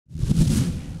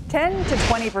10 to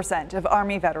 20% of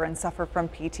Army veterans suffer from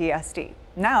PTSD.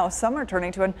 Now, some are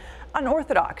turning to an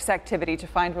unorthodox activity to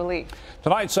find relief.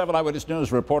 Tonight's 7 Eyewitness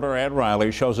News reporter Ed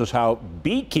Riley shows us how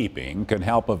beekeeping can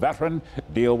help a veteran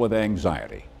deal with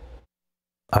anxiety.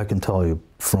 I can tell you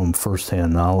from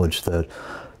firsthand knowledge that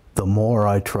the more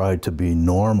I tried to be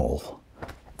normal,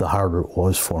 the harder it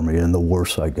was for me and the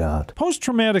worse I got.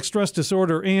 Post-traumatic stress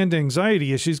disorder and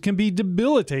anxiety issues can be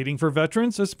debilitating for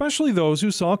veterans, especially those who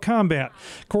saw combat.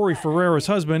 Corey Ferreira's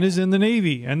husband is in the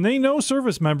Navy, and they know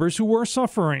service members who are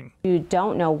suffering. You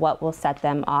don't know what will set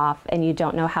them off, and you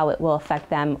don't know how it will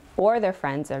affect them or their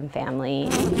friends and family.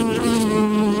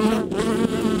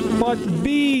 But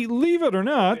believe it or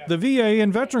not, the VA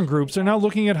and veteran groups are now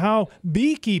looking at how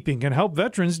beekeeping can help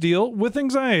veterans deal with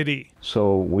anxiety.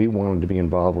 So we wanted to be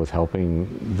involved with helping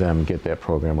them get that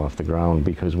program off the ground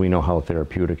because we know how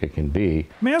therapeutic it can be.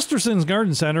 Masterson's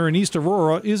Garden Center in East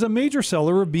Aurora is a major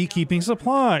seller of beekeeping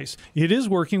supplies. It is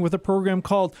working with a program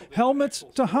called Helmets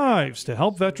to Hives to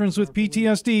help veterans with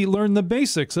PTSD learn the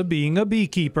basics of being a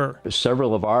beekeeper.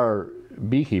 Several of our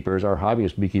beekeepers, our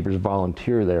hobbyist beekeepers,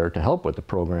 volunteer there to help with the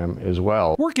program as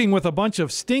well. Working with a bunch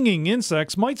of stinging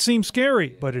insects might seem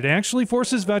scary, but it actually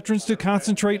forces veterans to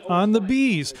concentrate on the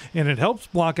bees, and it helps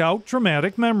block out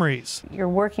traumatic memories. You're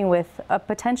working with a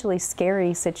potentially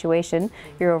scary situation,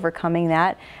 you're overcoming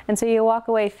that, and so you walk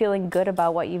away feeling good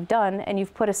about what you've done, and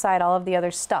you've put aside all of the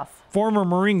other stuff. Former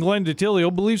Marine Glenn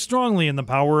DeTilio believes strongly in the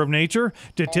power of nature.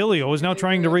 DeTilio is now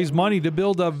trying to raise money to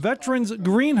build a Veterans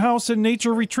Greenhouse and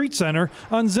Nature Retreat Center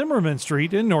on Zimmerman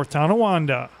Street in North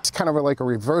Tonawanda. It's kind of like a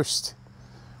reversed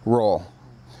role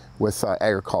with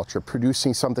agriculture,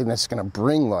 producing something that's going to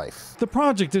bring life. The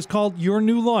project is called Your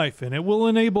New Life, and it will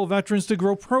enable veterans to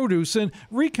grow produce and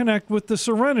reconnect with the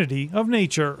serenity of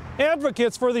nature.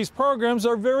 Advocates for these programs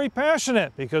are very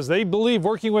passionate because they believe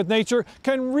working with nature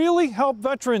can really help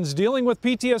veterans dealing with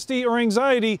PTSD or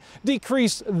anxiety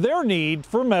decrease their need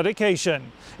for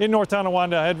medication. In North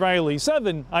Tonawanda, Ed Riley,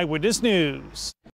 7 Eyewitness News.